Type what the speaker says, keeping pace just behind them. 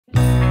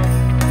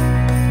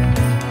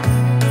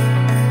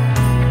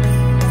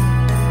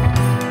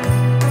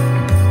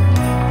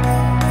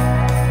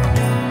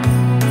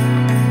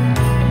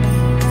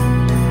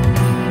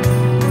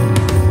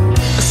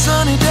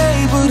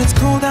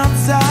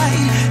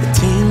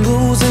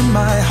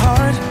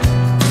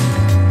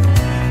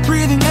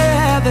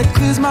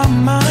ease my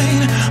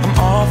mind. I'm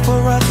all for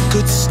a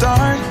good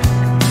start.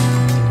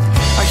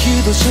 I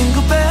hear those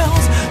jingle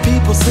bells,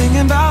 people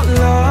singing about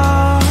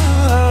love.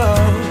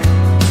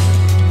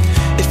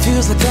 It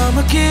feels like I'm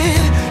a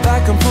kid,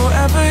 like I'm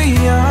forever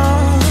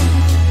young.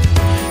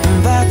 And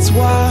that's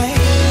why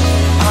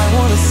I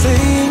wanna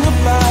sing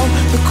about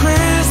the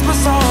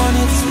Christmas on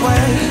its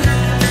way.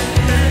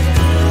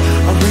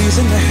 A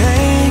reason to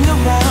hang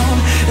around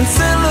and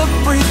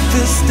celebrate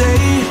this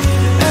day.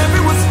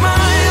 Everyone's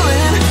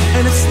smiling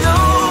and it's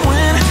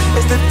snowing.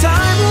 It's the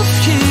time of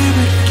year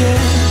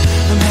again.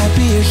 I'm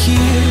happy you're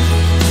here,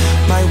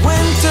 my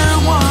winter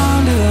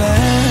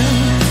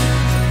wonderland.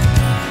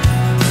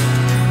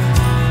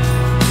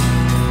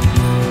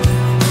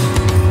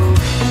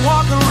 I'm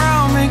walking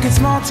around making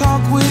small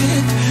talk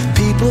with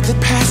people that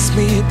pass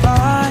me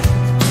by.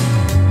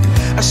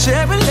 I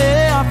share a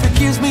laugh, it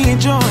gives me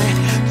joy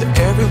that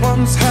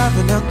everyone's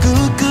having a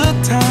good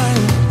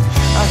time.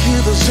 I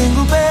hear those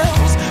jingle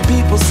bells,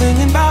 people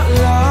singing about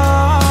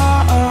love.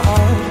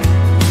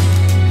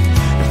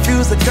 It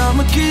feels like I'm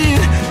a kid,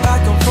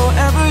 like I'm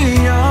forever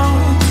young.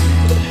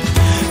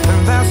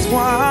 And that's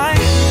why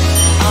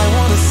I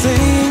wanna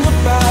sing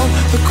about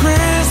the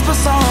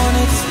Christmas on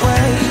its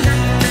way.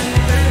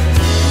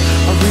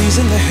 A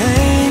reason to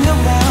hang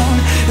around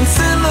and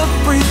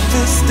celebrate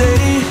this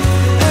day.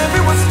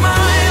 Everyone's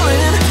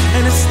smiling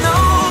and it's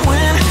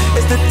snowing.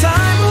 It's the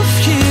time of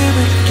year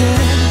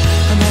again.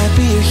 I'm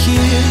happy you're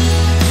here,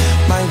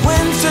 my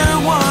winter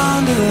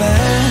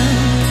wonderland.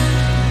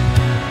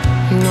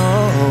 No,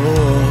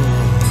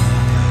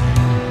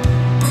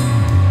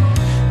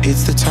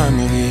 it's the time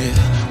of year,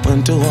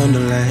 winter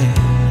wonderland.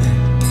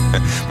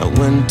 My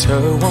winter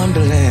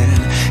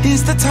wonderland.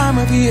 It's the time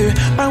of year,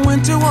 my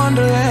winter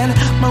wonderland.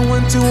 My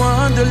winter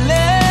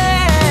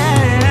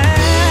wonderland.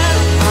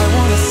 I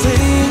wanna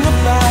sing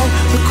about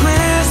the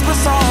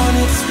Christmas on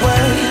its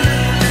way.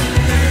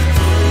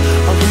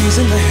 A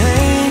reason to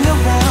hang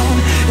around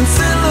and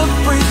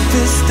celebrate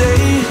this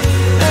day.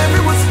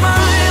 Everyone's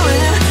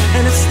smiling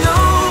and it's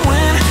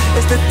snowing.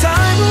 It's the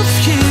time of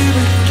year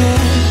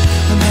again.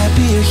 I'm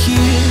happy you're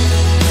here,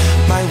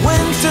 my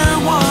winter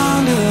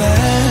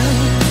wonderland.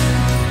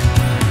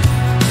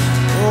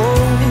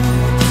 Oh,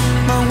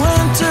 my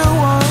winter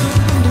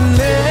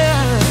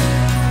wonderland.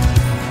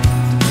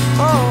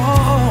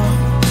 Oh,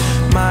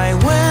 my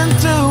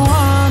winter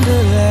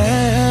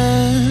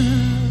wonderland.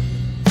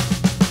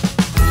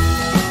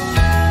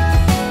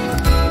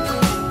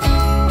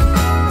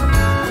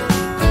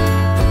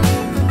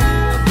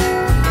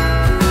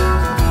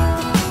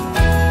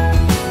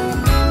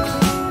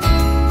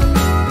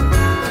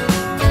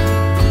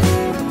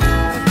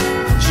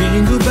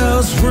 Jingle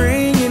bells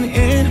ringing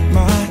in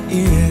my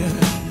ear.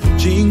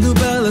 Jingle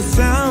bell, a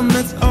sound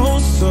that's oh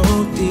so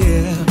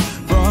dear.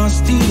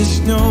 Frosty the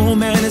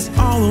snowman is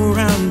all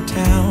around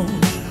town.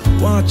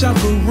 Watch out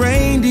for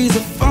reindeers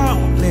are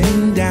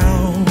falling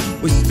down.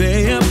 We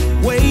stay up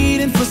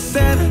waiting for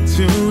Santa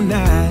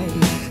tonight.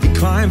 He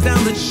climbs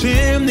down the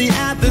chimney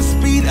at the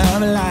speed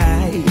of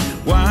light.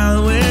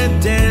 While we're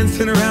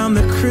dancing around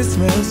the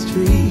Christmas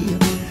tree,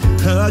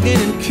 hugging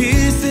and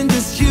kissing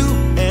just you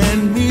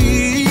and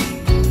me.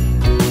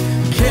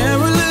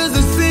 Carolers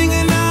are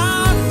singing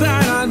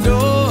outside our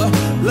door,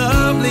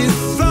 lovely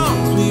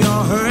songs we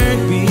all heard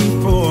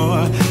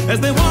before, as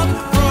they walk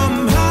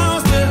from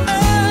house to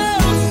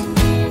house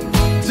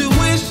to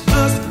wish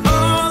us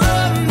all a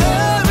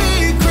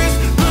Merry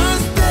Christmas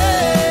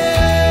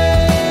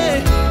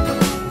Day.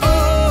 Oh,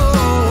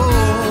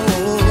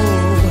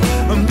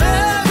 a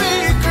Merry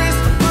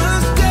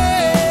Christmas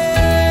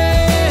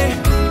Day.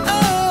 Oh,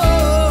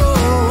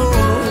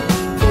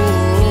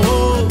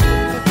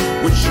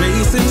 we're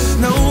chasing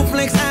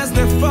snowflakes as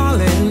they're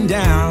falling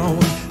down,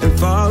 and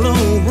follow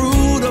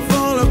Rudolph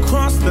all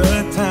across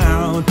the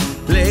town.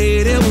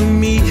 Later we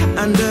meet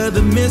under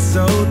the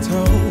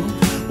mistletoe,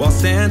 while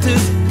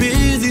Santa's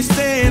busy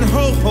saying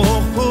ho ho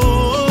ho.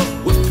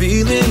 We're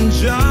feeling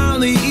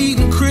jolly,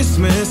 eating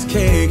Christmas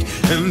cake,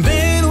 and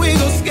then we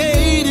go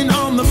skating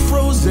on the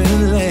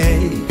frozen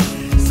lake,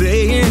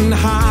 saying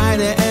hi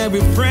to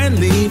every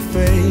friendly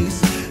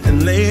face.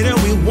 And later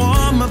we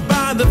warm up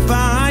by the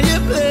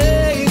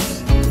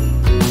fireplace.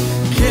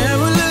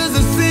 Carolers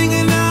are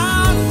singing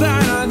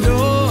outside our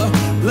door,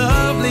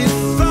 lovely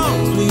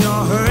songs we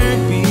all heard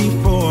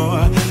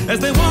before, as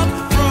they walk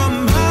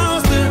from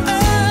house to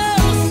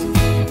house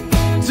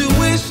to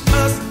wish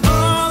us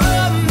all a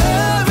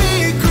Merry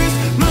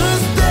Christmas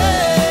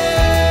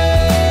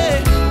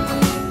Day.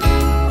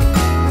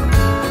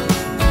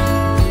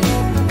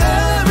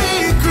 Merry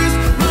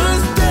Christmas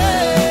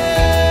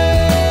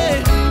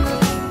Day.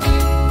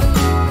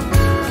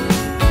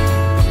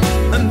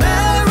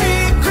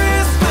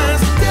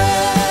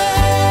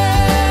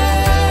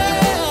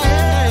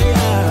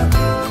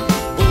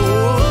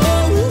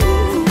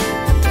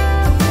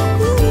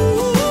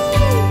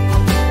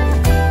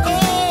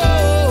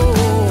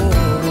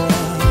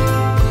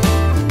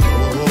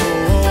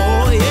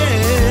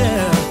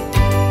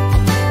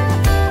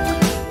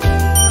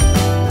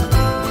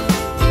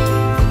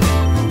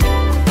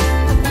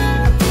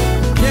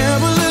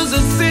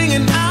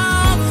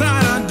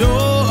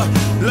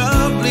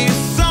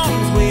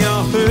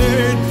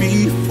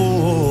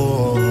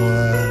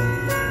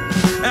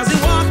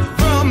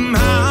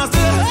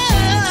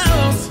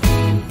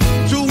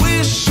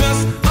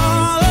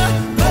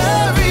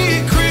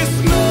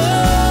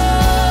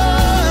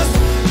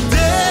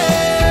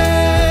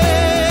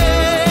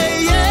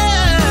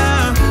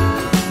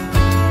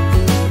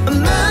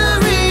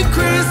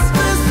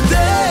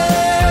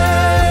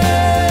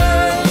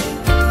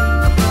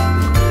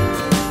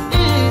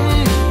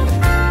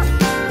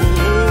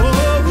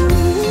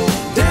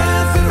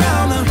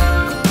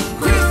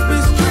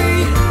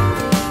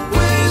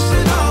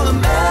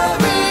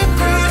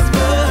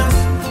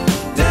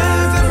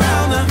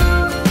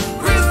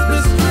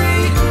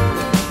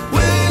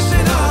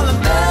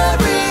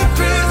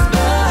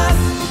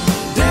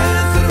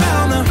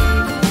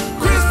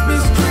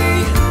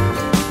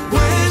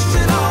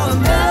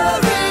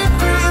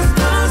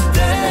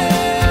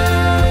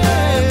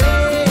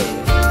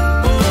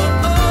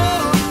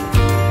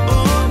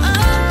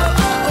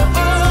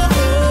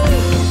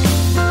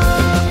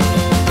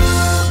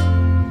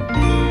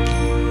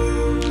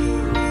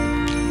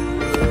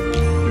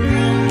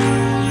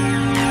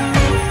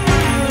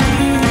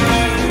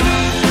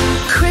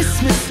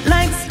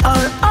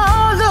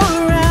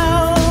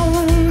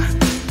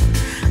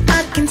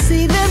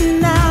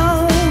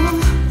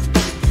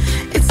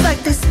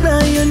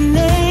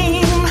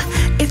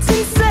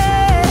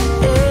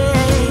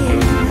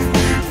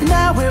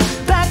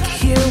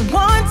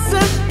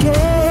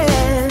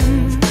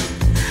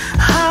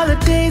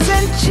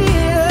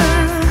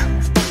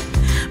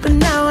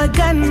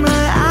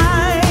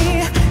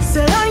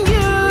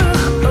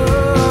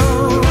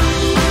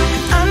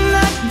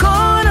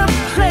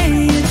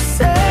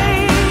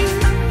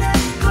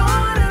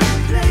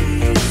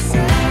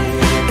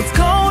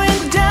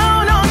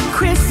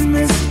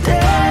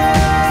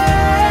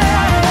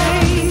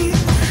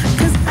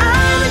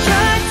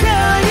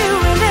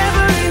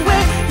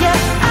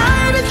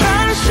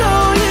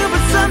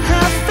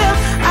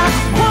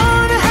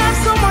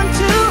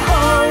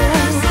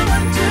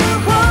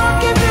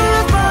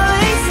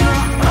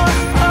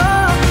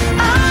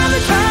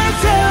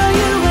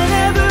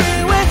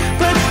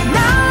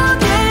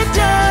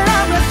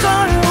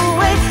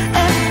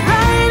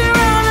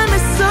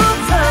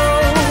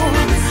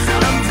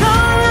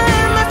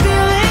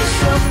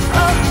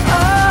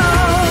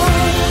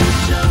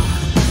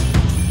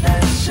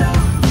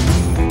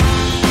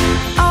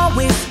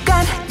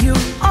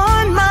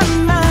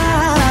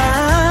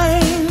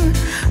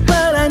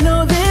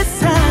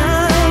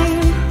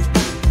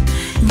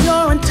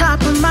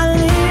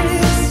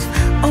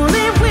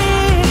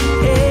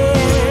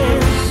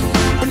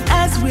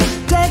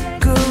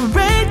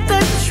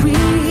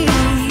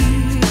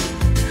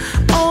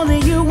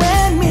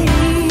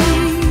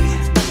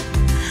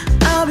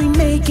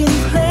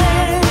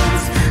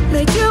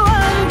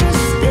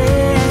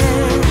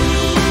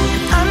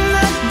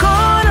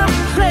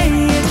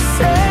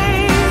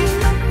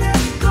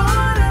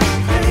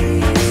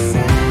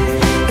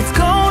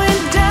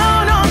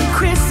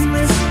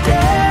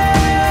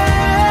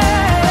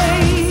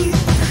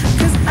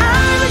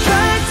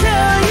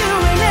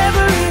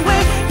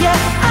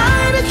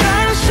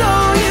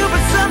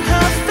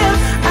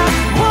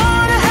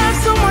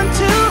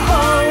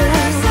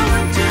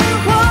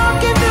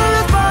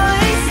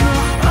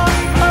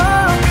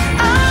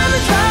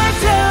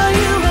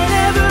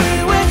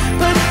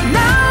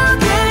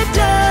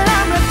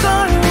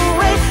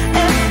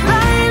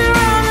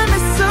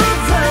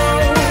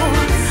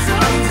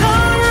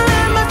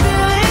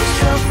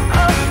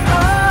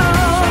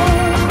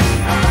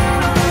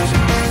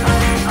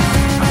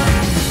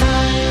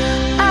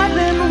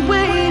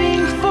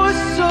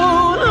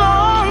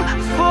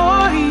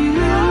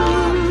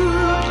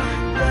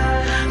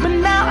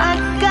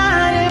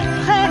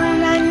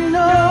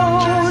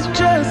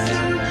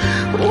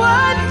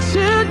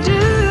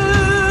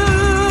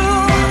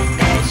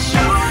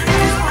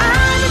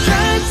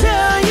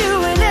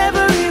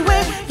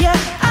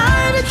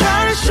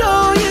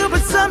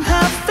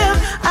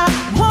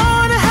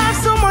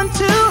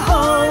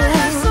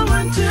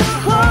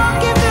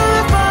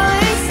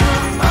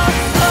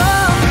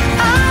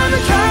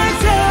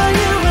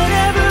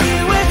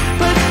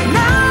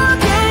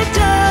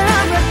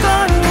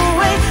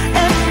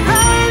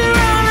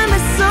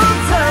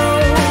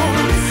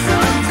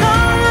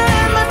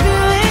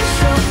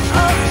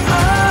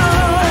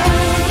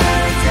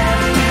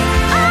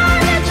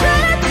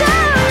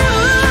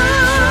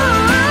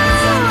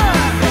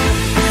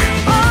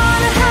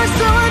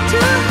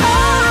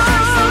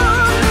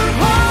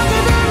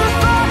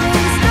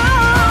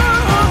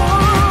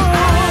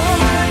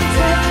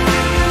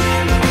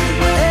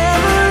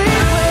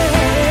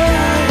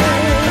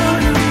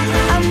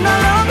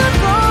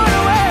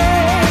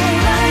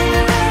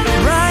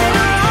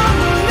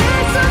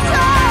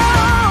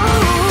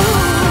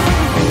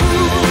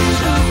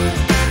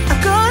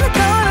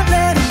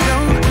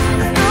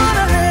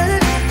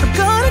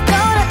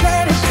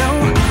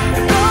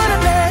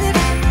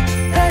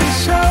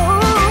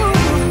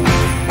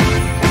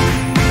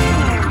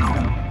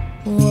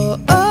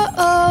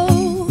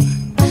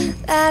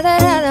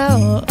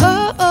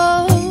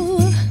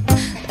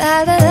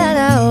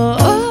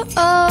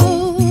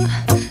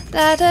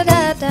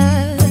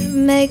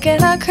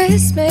 making our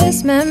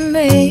Christmas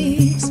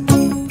memories.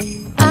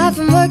 I've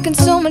been working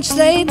so much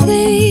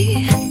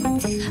lately,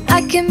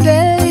 I can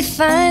barely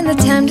find the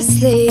time to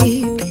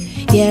sleep.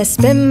 Yeah, I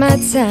spend my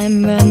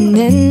time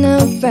running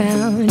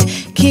around,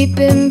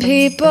 keeping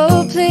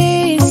people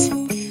pleased.